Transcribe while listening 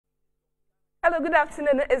Hello, good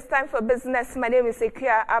afternoon. It's time for business. My name is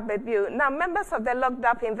Ekia Abebu. Now, members of the Locked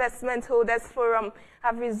Up Investment Holders Forum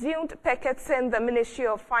have resumed picketing the Ministry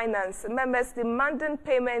of Finance. Members demanding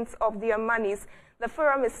payments of their monies. The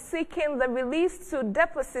forum is seeking the release to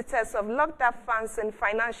depositors of locked up funds in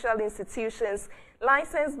financial institutions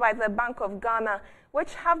licensed by the Bank of Ghana,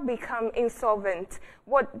 which have become insolvent.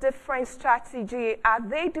 What different strategy are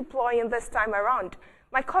they deploying this time around?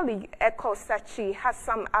 My colleague Eko Sachi has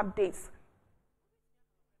some updates.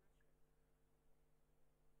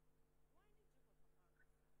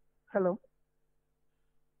 Hello.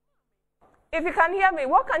 If you can hear me,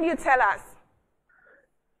 what can you tell us?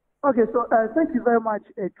 Okay, so thank you very much,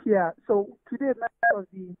 Kia. So today, members of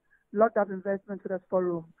the Locked Up Investment Traders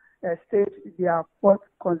Forum staged their fourth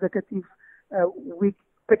consecutive week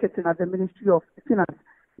picketing at the Ministry of Finance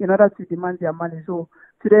in order to demand their money. So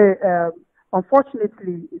today,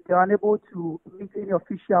 unfortunately, they were unable to meet any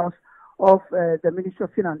officials of the Ministry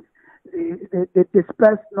of Finance. They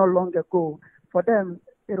dispersed not long ago. For them,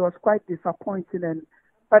 it was quite disappointing and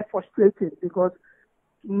quite frustrating because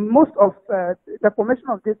most of the formation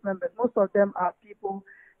of these members, most of them are people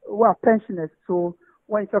who are pensioners. So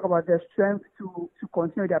when you talk about their strength to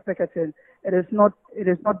continue their picketing, it is not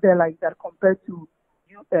there like that compared to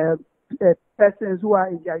persons who are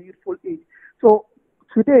in their youthful age. So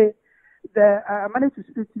today, I managed to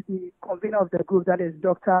speak to the convener of the group, that is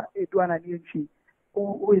Dr. Edouard Anyuchi,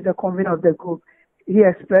 who is the convener of the group. He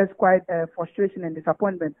expressed quite frustration and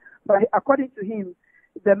disappointment. But according to him,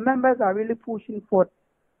 the members are really pushing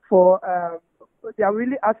they are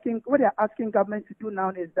really asking, what they are asking government to do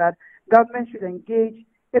now is that government should engage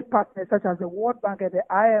its partners such as the World Bank and the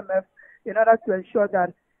IMF in order to ensure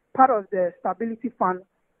that part of the stability fund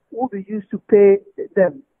will be used to pay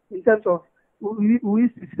them in terms of we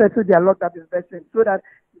used to settle their locked up investment so that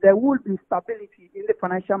there will be stability in the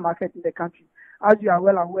financial market in the country. As you are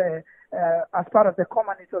well aware, as part of the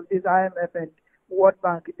commonness of this IMF and World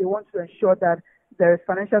Bank, they want to ensure that there is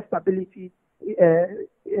financial stability.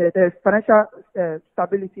 There is financial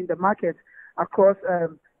stability in the market across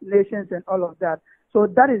nations and all of that. So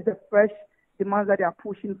that is the fresh demands that they are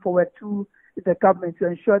pushing forward to the government to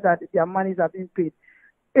ensure that their monies are being paid.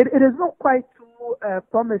 It is not quite too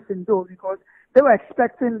promising though, because they were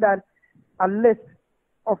expecting that at least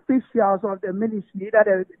officials of the ministry,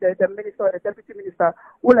 either the minister or the deputy minister,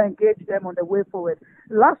 will engage them on the way forward.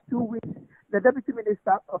 Last 2 weeks, the deputy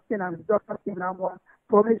minister of finance, Dr. Kinamwa,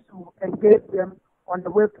 promised to engage them on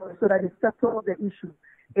the way forward so that they settle the issue.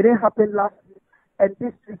 It didn't happen last week, and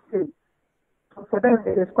this week came. So for them,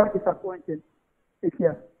 it is quite disappointing.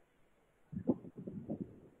 Yeah.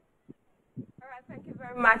 Thank you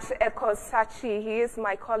very much, Eko Sachi. He is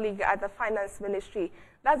my colleague at the Finance Ministry.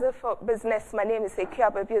 That's it for business. My name is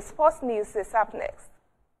Ekia Abebu. Sports News is up next.